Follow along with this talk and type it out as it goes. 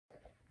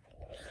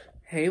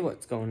Hey,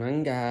 what's going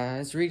on,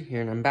 guys? Reed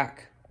here, and I'm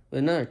back with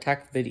another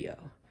tech video.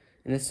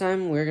 And this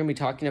time we're going to be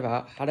talking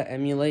about how to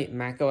emulate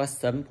macOS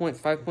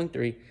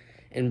 7.5.3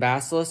 and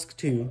Basilisk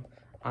 2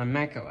 on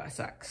macOS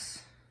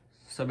X.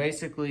 So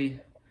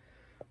basically,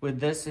 with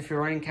this, if you're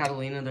running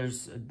Catalina,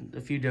 there's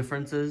a few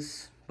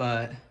differences,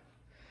 but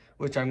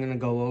which I'm going to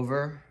go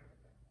over.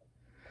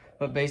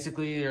 But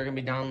basically, you're going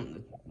to be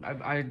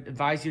I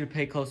advise you to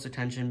pay close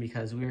attention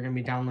because we are going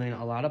to be downloading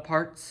a lot of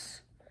parts.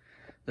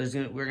 We're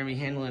going to be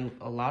handling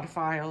a lot of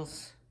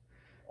files,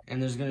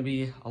 and there's going to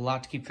be a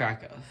lot to keep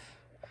track of.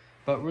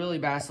 But really,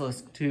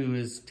 Basilisk 2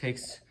 is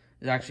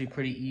actually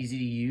pretty easy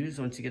to use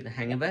once you get the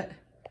hang of it.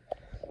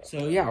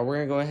 So yeah, we're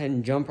going to go ahead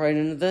and jump right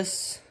into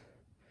this.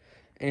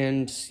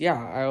 And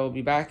yeah, I will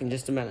be back in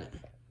just a minute.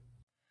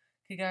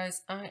 Okay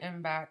guys, I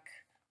am back.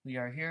 We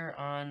are here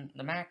on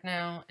the Mac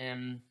now,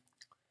 and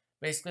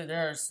basically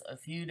there's a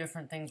few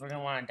different things we're going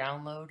to want to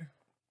download.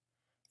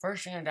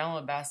 First, you're going to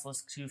download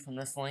Basilisk 2 from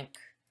this link.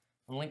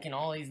 I'm linking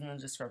all these in the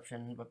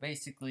description, but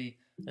basically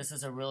this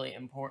is a really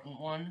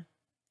important one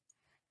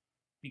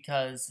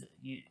because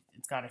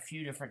it's got a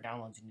few different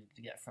downloads you need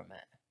to get from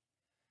it.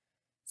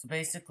 So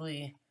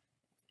basically,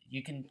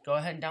 you can go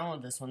ahead and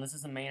download this one. This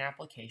is the main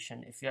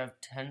application. If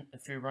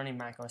you're running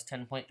macOS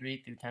 10.3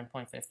 through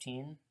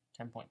 10.15,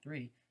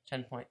 10.3,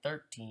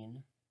 10.13,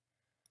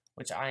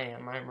 which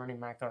I'm running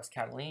macOS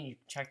Catalina. You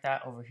can check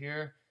that over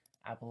here.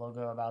 Apple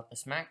logo about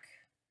this Mac.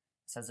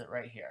 It says it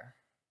right here.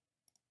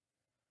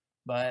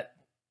 But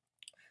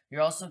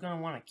you're also going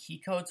to want a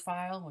keycodes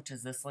file, which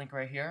is this link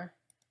right here.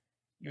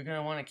 You're going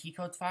to want a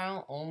keycodes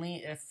file only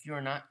if you're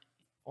not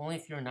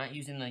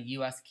using the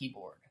US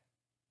keyboard.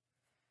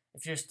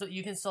 If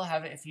you can still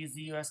have it if you use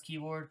the US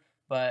keyboard,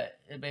 but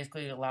it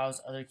basically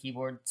allows other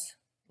keyboards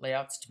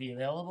layouts to be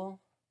available.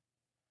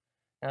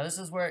 Now this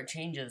is where it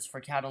changes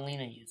for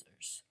Catalina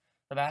users.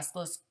 The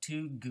Basilisk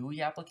 2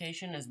 GUI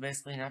application is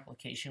basically an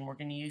application we're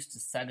going to use to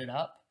set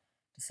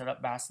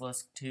up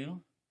Basilisk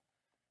 2.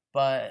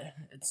 But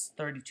it's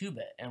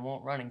 32-bit and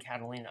won't run in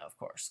Catalina, of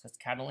course, because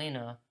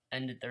Catalina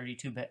ended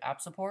 32-bit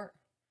app support.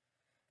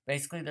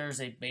 Basically,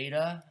 there's a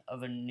beta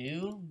of a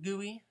new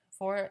GUI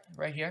for it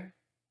right here.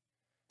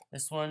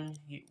 This one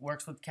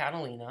works with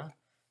Catalina.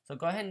 So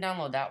go ahead and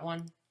download that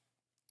one.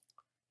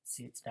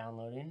 See, it's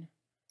downloading.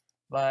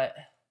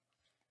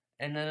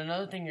 And then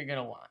another thing you're going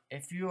to want,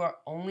 if you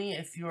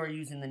are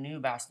using the new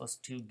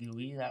Basilisk 2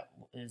 GUI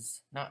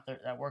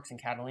that works in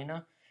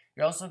Catalina,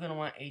 you're also going to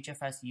want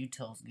Hfs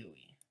Utils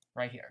Gui.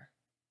 Right here.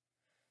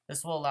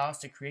 This will allow us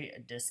to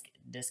create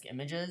disk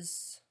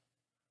images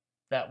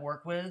that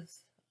work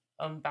with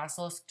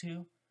Basilisk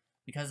 2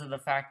 because of the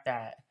fact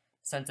that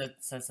since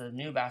the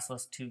new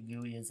Basilisk 2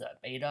 GUI is a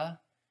beta,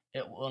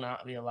 you will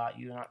not be allowed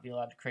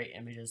to create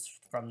images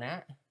from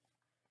that.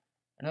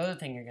 Another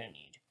thing you're going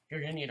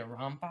to need a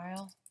ROM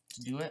file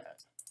to do it.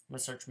 I'm going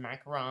to search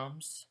Mac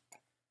ROMs.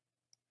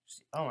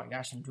 Oh my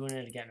gosh, I'm doing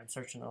it again. I'm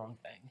searching the wrong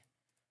thing.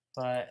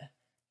 But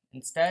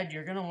instead,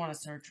 you're going to want to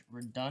search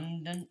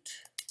redundant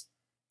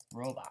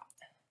robot.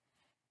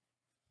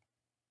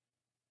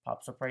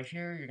 Pops up right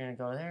here. You're going to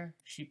go there.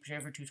 Sheep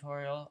Shaver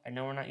tutorial. I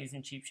know we're not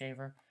using Sheep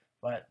Shaver,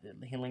 but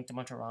he linked a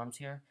bunch of ROMs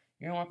here.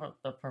 You're going to want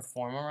the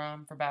Performa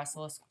ROM for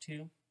Basilisk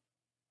 2.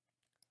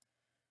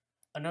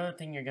 Another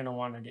thing you're going to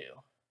want to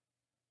do,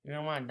 you're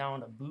going to want to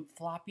download a boot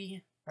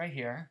floppy right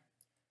here.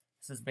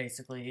 This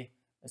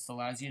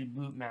allows you to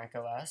boot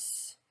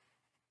macOS.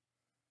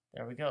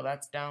 There we go.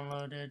 That's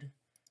downloaded.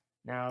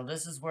 Now,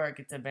 this is where it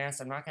gets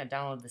advanced. I'm not going to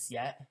download this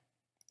yet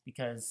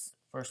because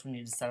first we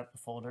need to set up the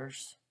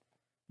folders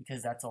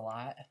because that's a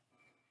lot.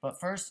 But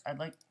first, I'd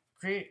like to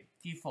create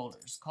a few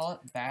folders. Call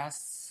it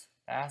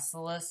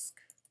Basilisk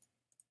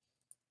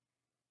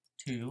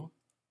 2.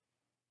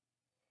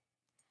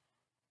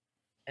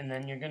 And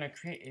then you're going to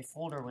create a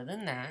folder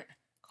within that.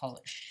 Call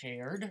it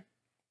Shared.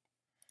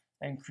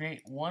 Then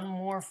create one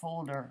more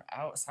folder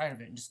outside of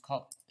it and just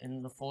call it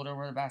in the folder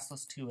where the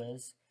Basilisk 2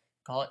 is.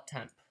 Call it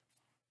Temp.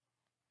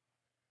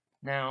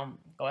 Now,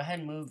 go ahead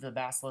and move the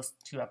Basilisk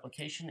 2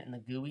 application and the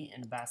GUI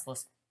into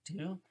Basilisk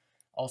 2.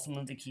 Also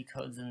move the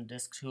keycodes and the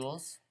disk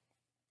tools.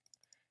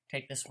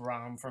 Take this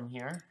ROM from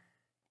here.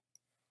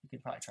 You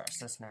could probably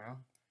trust this now.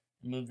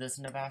 Move this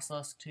into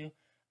Basilisk 2.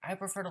 I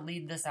prefer to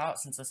leave this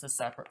out since this is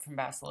separate from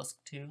Basilisk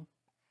 2.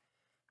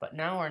 But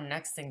now our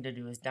next thing to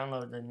do is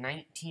download the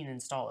 19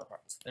 installer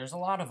parts. There's a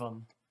lot of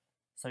them,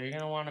 so you're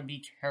going to want to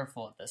be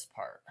careful at this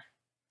part.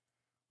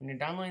 When you're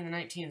downloading the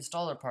 19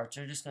 installer parts,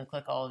 you're just going to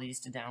click all of these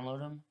to download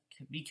them.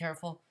 Be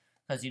careful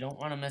because you don't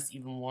want to miss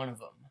even one of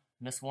them.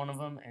 Miss one of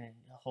them and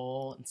the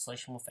whole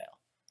installation will fail.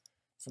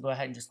 So go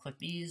ahead and just click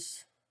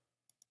these.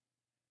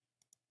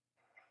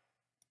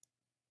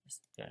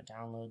 Just going to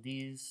download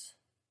these.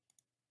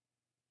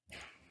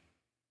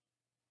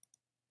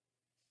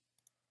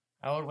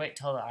 I would wait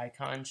till the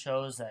icon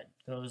shows that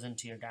goes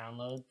into your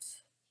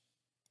downloads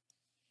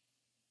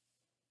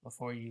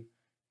before you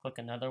click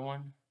another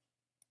one.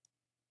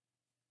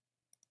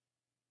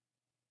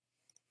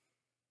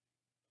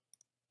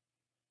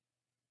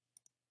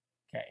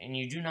 Okay, and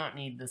you do not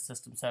need the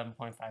System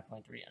 7.5.3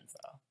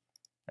 info.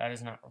 That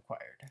is not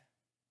required.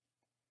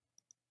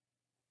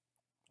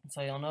 So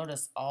you'll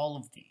notice all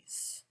of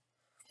these.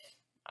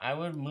 I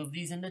would move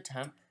these into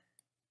temp.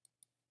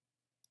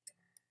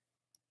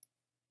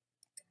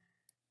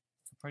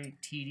 It's a pretty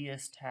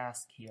tedious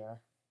task here.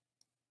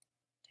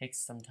 Takes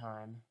some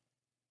time.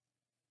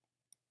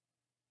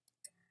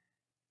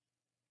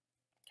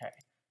 Okay,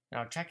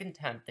 now check in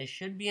temp. They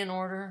should be in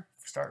order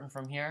starting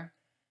from here.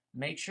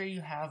 Make sure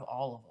you have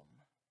all of them.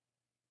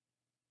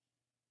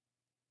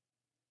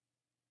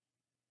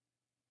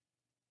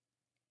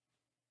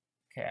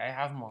 Okay, I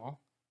have them all.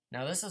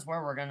 Now this is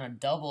where we're going to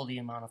double the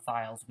amount of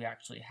files we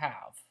actually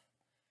have.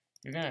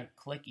 You're going to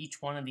click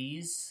each one of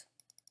these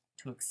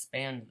to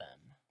expand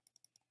them.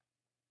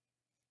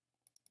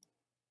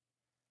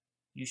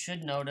 You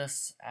should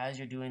notice as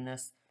you're doing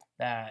this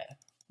that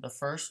the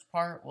first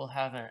part will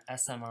have an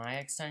SMI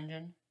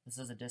extension. This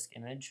is a disk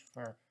image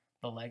for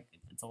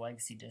it's a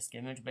legacy disk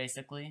image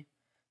basically.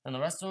 And the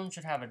rest of them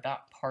should have a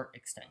 .part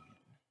extension.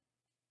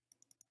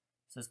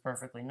 This is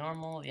perfectly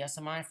normal. The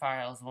SMI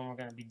file is the one we're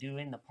going to be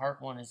doing. The part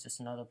one is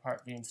just another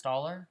part v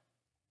installer.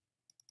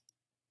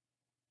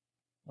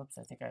 Whoops,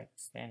 I think I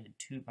expanded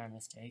 2 by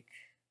mistake.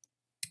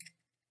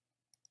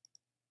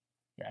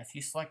 Yeah, if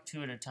you select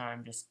 2 at a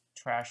time, just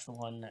trash the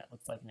one that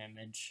looks like an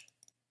image.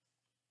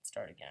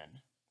 Start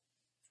again.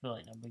 It's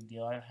really no big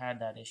deal. I've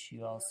had that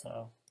issue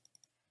also.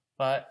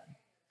 But,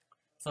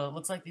 so it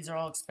looks like these are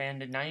all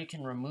expanded. Now you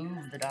can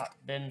remove the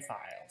 .bin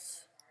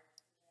files.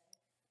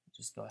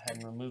 Just go ahead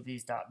and remove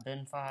these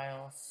 .bin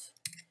files.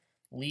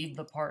 Leave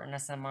the part and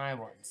SMI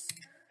ones.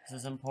 This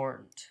is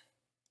important.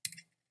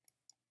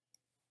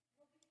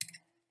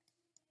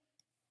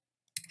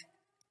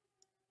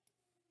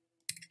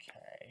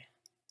 Okay.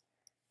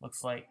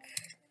 Looks like,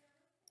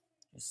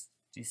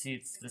 do you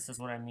see, this is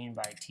what I mean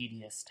by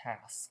tedious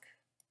task.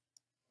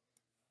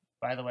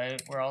 By the way,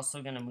 we're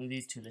also going to move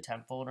these to the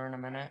temp folder in a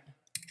minute.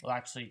 Well,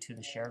 actually to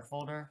the shared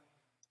folder.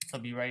 So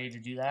be ready to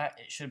do that.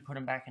 It should put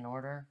them back in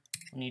order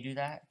when you do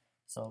that.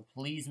 So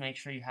please make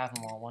sure you have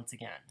them all once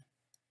again.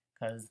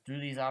 Because through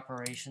these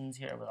operations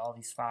here with all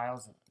these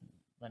files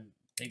and a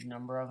big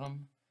number of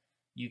them,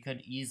 you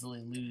could easily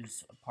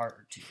lose a part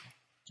or two.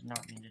 Did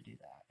not mean to do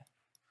that.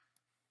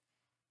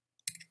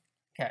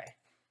 Okay.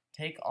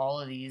 Take all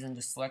of these and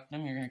just select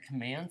them. You're going to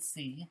Command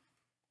C.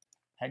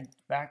 Head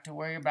back to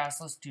where your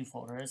Basilisk 2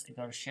 folder is and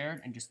go to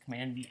shared and just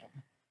Command V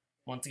them.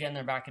 Once again,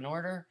 they're back in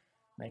order.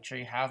 Make sure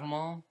you have them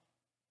all.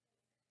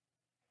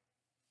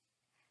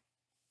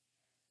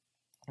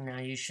 Now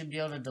you should be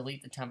able to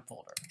delete the temp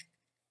folder.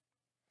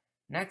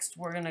 Next,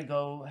 we're going to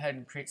go ahead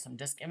and create some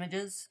disk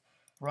images.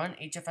 Run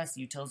Hfs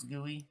Utils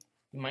Gui.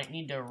 You might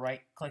need to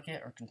right click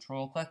it or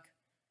control click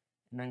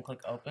and then click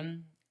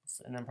open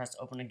and then press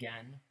open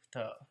again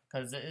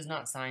because it is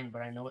not signed,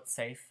 but I know it's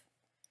safe.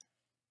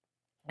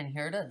 And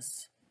here it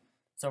is.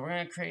 So we're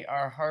going to create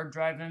our hard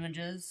drive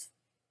images.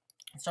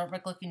 Start by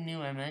clicking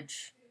new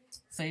image.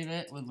 Save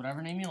it with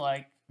whatever name you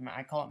like.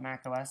 I call it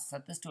macOS.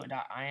 Set this to a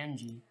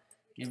 .img.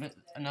 Give it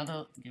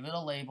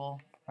a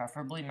label,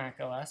 preferably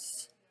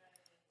macOS.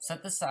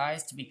 Set the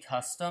size to be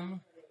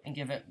custom and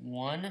give it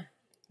 1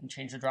 and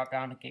change the drop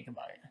down to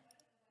gigabyte.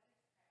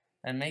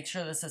 And make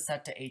sure this is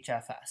set to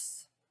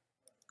HFS.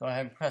 Go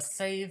ahead and press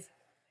save.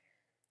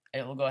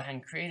 It will go ahead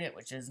and create it,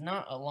 which is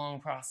not a long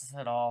process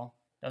at all.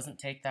 Doesn't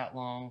take that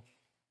long.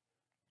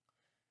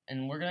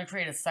 And we're going to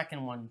create a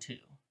second one too.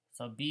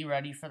 So be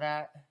ready for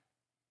that.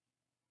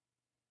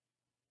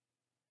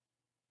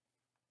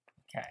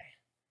 Okay.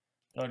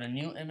 Go to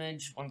new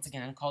image. Once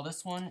again, call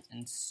this one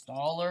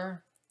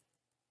installer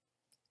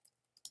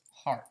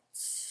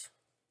parts.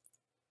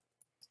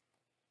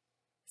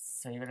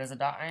 Save it as a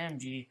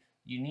 .img.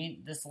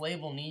 This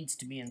label needs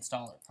to be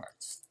installer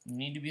parts. You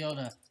need to be able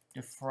to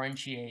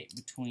differentiate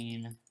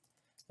between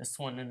this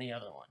one and the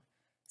other one.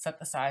 Set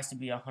the size to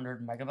be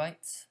 100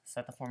 megabytes.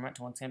 Set the format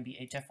to once again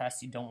be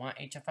HFS. You don't want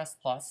HFS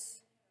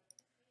plus.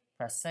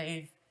 Press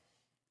save.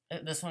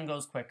 This one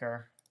goes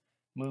quicker.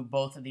 Move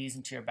both of these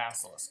into your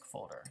Basilisk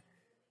folder.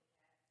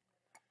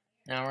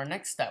 Now our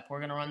next step, we're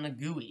going to run the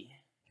GUI,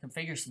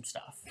 configure some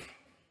stuff.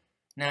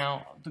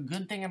 Now the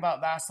good thing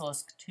about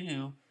Basilisk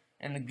 2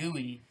 and the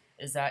GUI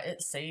is that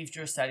it saves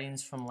your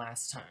settings from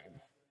last time.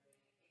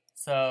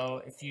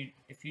 So if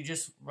you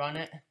just run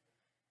it,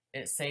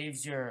 it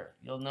saves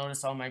you'll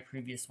notice all my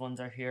previous ones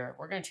are here.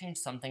 We're going to change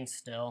something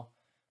still,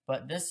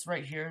 but this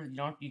right here,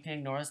 you can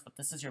ignore this, but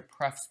this is your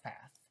Prefs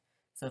Path.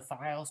 It's a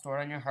file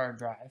stored on your hard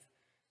drive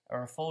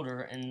or a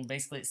folder, and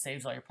basically it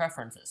saves all your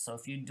preferences. So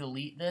if you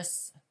delete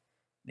this,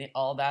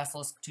 all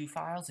Basilisk 2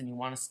 files, and you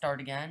want to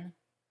start again,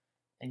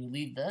 and you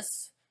leave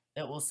this,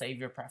 it will save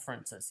your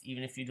preferences,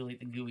 even if you delete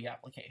the GUI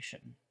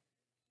application.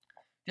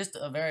 Just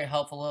a very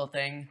helpful little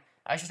thing.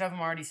 I should have them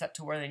already set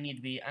to where they need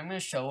to be. I'm going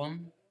to show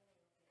them,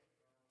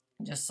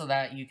 just so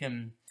that you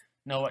can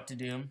know what to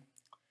do.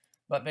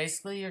 But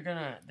basically,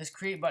 this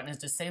create button is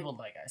disabled,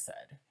 like I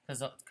said,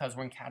 because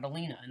we're in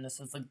Catalina, and this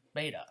is the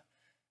beta.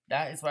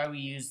 That is why we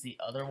use the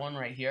other one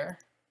right here.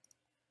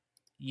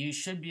 You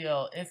should be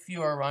able, if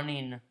you are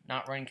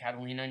not running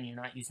Catalina and you're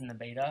not using the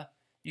beta,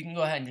 you can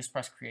go ahead and just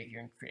press create here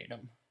and create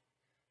them.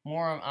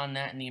 More on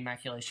that in the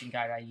Immaculation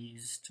guide I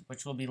used,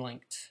 which will be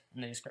linked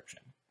in the description.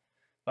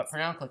 But for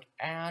now, click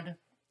Add,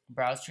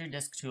 browse to your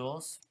disk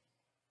tools.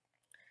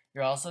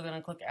 You're also going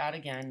to click Add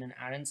again and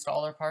add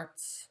installer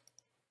parts,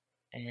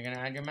 and you're going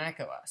to add your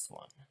macOS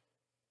one.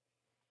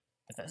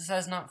 If it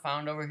says not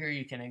found over here,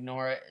 you can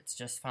ignore it, it's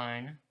just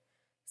fine.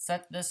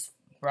 Set this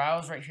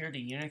browse right here to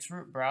Unix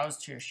root, browse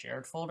to your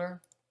shared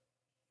folder.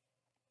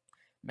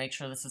 Make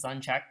sure this is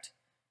unchecked.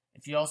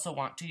 If you also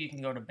want to, you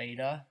can go to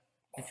beta.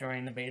 If you're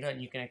running the beta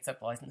and you can accept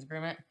the license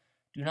agreement,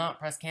 do not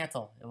press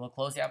cancel. It will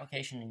close the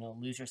application and you'll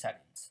lose your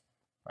settings.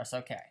 Press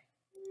OK.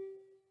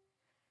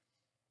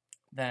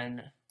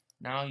 Then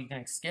now you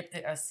can skip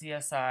the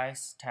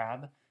SCSI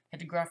tab, hit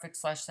the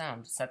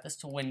graphics/sound, set this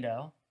to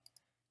window.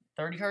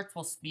 30 Hz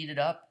will speed it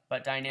up,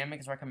 but dynamic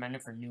is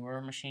recommended for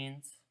newer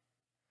machines.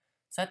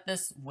 Set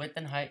this width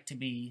and height to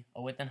be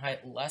a width and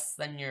height less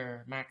than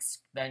your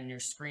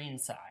screen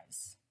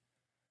size.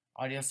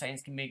 Audio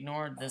settings can be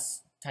ignored.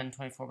 This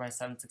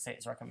 1024x768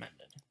 is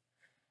recommended.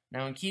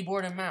 Now in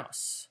keyboard and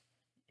mouse,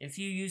 if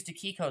you used a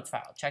keycodes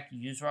file, check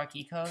use raw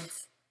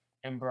keycodes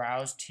and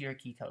browse to your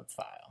keycodes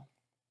file.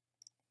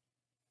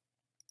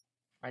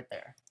 Right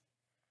there.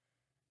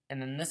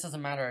 And then this is a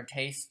matter of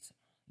taste.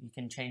 You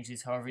can change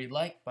these however you'd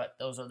like, but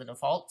those are the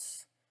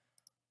defaults.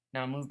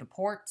 Now move to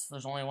ports.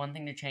 There's only one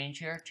thing to change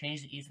here.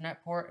 Change the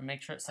Ethernet port and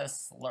make sure it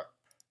says slurp.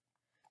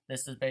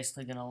 This is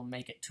basically going to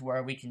make it to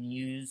where we can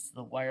use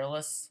the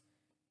wireless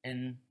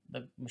in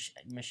the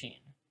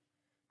machine.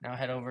 Now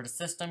head over to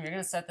system. You're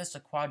going to set this to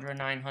Quadra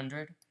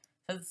 900.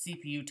 Set the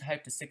CPU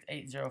type to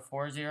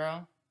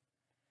 68040.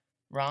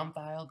 ROM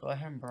file. Go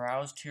ahead and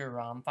browse to your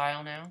ROM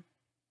file now.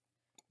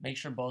 Make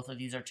sure both of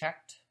these are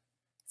checked.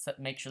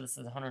 Make sure this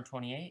is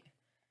 128.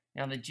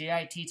 Now the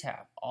JIT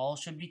tab, all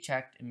should be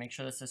checked, and make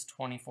sure this is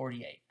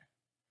 2048.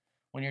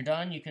 When you're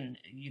done, you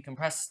can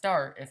press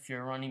start if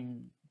you're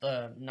running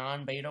the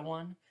non-beta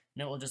one,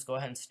 and it will just go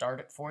ahead and start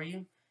it for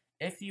you.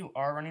 If you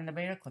are running the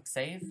beta, click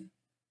save.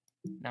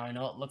 Now I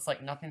know it looks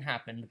like nothing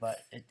happened,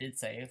 but it did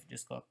save.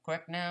 Just go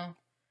quick now.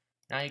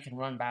 Now you can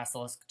run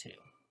Basilisk 2.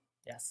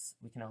 Yes,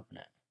 we can open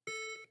it.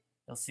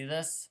 You'll see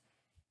this.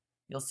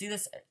 You'll see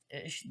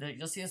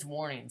this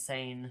warning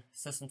saying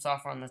system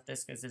software on this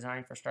disk is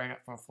designed for starting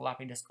up from a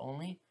floppy disk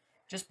only.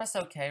 Just press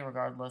OK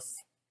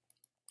regardless.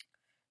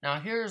 Now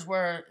here's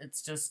where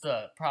it's just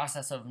the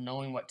process of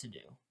knowing what to do,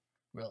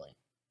 really.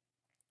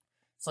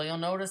 So you'll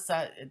notice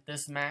that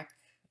this Mac,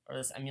 or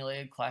this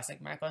emulated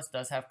classic macOS,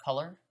 does have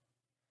color.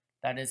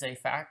 That is a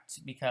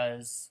fact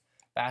because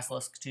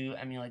Basilisk 2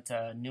 emulates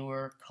a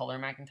newer color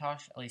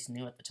Macintosh, at least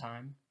new at the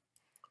time.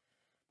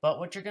 But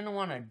what you're going to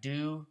want to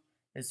do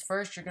is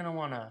first you're going to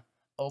want to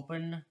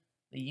open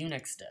the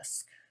Unix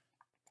disk.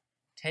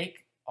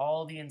 Take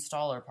all the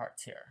installer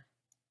parts here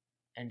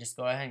and just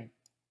go ahead and,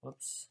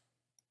 whoops,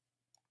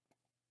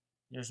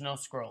 there's no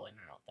scrolling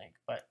I don't think,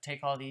 but take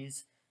all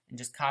these and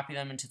just copy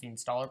them into the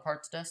installer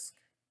parts disk.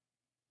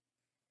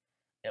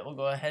 It will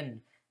go ahead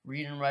and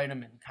read and write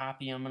them and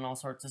copy them and all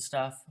sorts of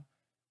stuff,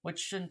 which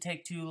shouldn't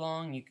take too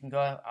long. You can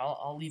go,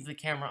 I'll leave the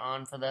camera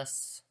on for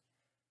this.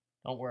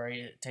 Don't worry,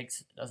 it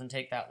doesn't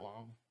take that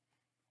long.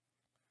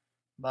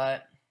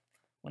 But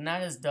when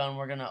that is done,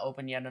 we're going to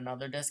open yet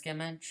another disk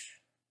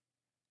image,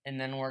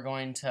 and then we're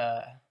going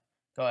to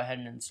go ahead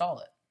and install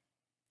it.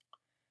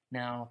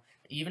 Now,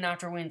 even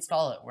after we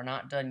install it, we're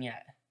not done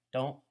yet.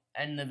 Don't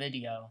end the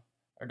video,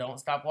 or don't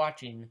stop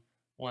watching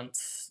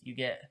once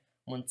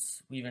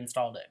we've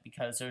installed it,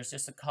 because there's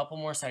just a couple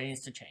more settings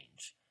to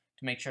change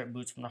to make sure it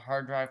boots from the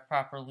hard drive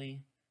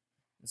properly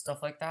and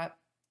stuff like that.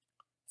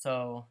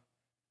 So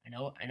I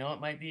know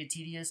it might be a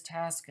tedious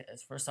task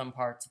for some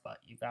parts, but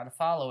you've got to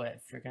follow it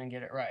if you're going to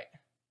get it right.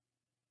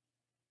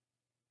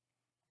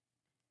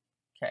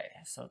 Okay,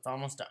 so it's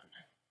almost done.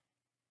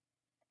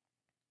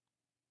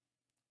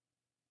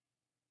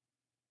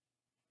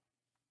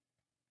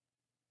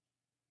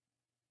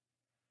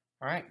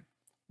 Alright,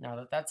 now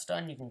that that's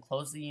done, you can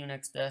close the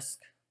Unix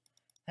disk,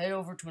 head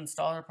over to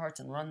installer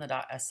parts and run the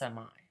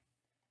 .smi.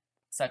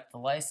 Set the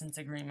license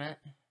agreement,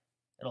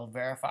 it'll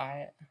verify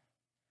it.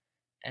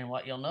 And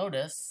what you'll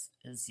notice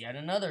is yet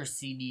another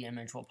CD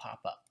image will pop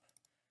up.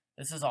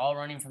 This is all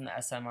running from the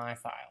SMI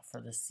file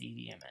for the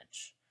CD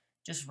image.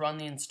 Just run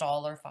the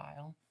installer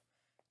file.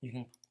 You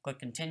can click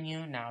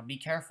continue. Now be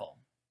careful.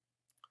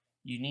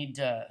 You need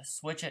to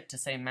switch it to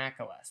say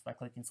macOS by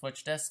clicking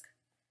switch disk.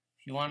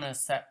 If you want to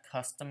set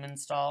custom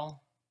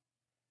install,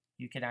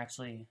 you can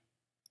actually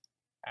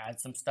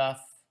add some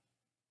stuff.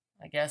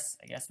 I guess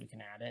we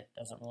can add it.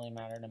 Doesn't really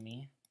matter to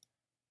me.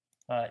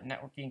 But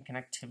networking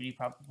connectivity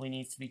probably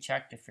needs to be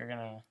checked if you're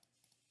gonna.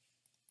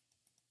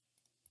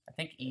 I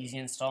think easy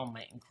install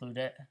might include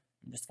it.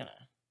 I'm just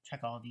gonna check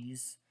all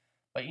these.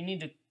 But you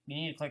need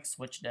to click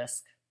switch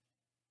disk,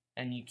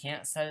 and you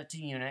can't set it to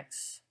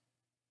Unix.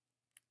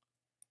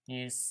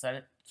 You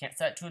can't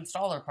set it to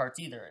installer parts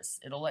either.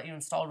 It'll let you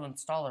install to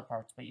installer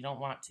parts, but you don't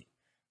want to,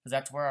 because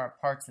that's where our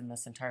parts in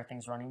this entire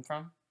thing's running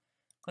from.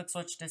 Click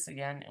switch disk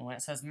again, and when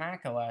it says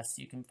macOS,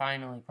 you can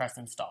finally press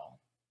install.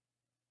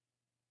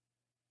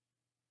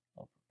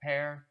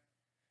 prepare,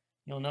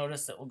 you'll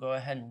notice it will go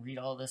ahead and read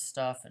all this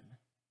stuff and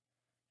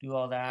do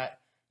all that.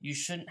 You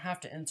shouldn't have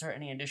to insert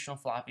any additional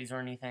floppies or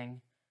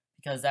anything,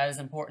 because that is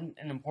an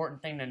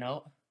important thing to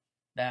note,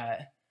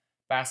 that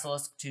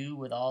Basilisk 2,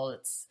 with all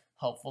its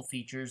helpful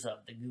features of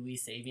the GUI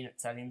saving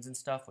its settings and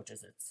stuff, which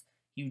is its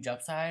huge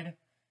upside,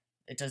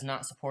 it does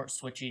not support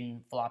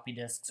switching floppy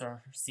disks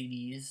or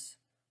CDs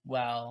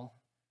while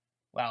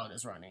it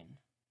is running.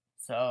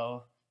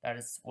 So that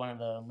is one of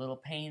the little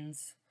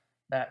pains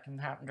that can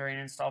happen during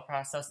an install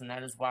process, and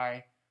that is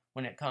why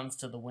when it comes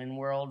to the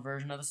WinWorld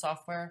version of the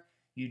software,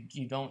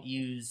 you don't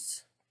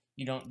use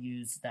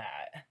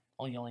that.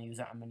 You only use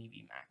that on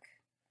Mini Mac.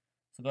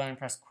 So go ahead and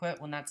press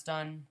quit when that's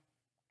done.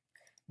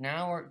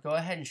 Now go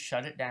ahead and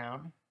shut it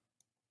down.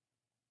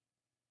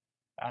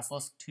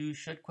 Basilisk 2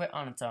 should quit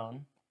on its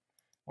own.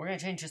 We're going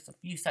to change just a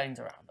few settings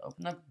around.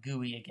 Open up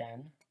GUI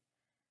again.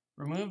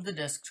 Remove the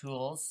disk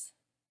tools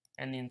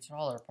and the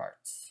installer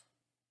parts.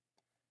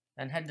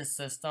 Then head to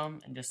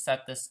System and just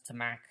set this to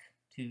Mac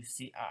 2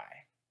 CI,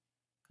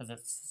 because it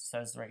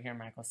says right here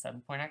macOS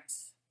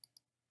 7.x.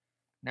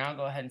 Now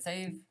go ahead and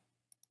save,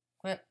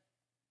 quit,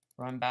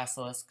 run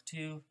Basilisk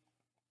 2.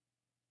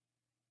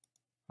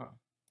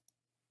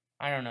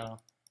 I don't know,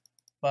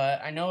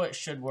 but I know it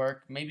should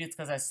work. Maybe it's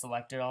because I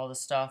selected all the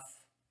stuff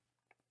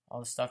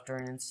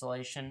during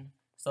installation.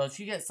 So if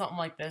you get something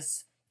like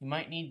this, you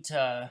might need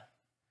to,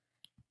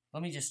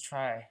 let me just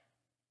try.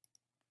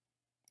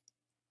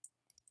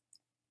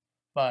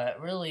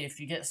 But really, if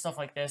you get stuff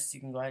like this, you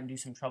can go ahead and do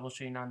some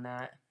troubleshooting on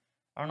that.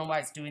 I don't know why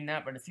it's doing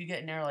that, but if you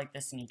get an error like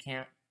this and you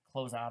can't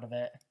close out of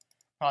it,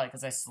 probably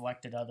because I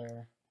selected all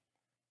the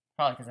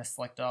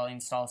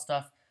install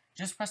stuff,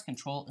 just press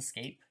Control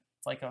Escape.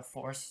 It's like a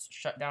forced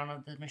shutdown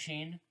of the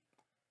machine.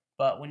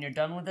 But when you're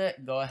done with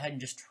it, go ahead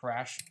and just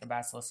trash the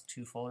Basilisk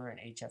 2 folder in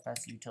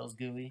Hfs Utils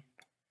Gui,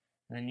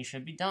 and then you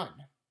should be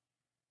done.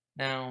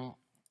 Now,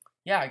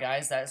 yeah,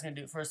 guys, that's going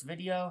to do it for this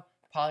video.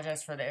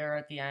 Apologize for the error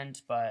at the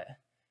end, but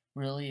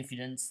really, if you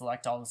didn't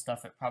select all the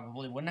stuff, it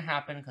probably wouldn't have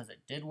happened, because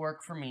it did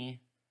work for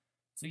me.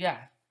 So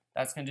yeah,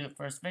 that's going to do it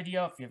for this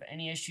video. If you have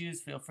any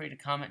issues, feel free to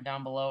comment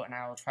down below, and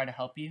I will try to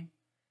help you.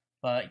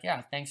 But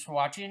yeah, thanks for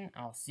watching.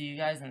 I'll see you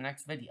guys in the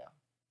next video.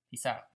 Peace out.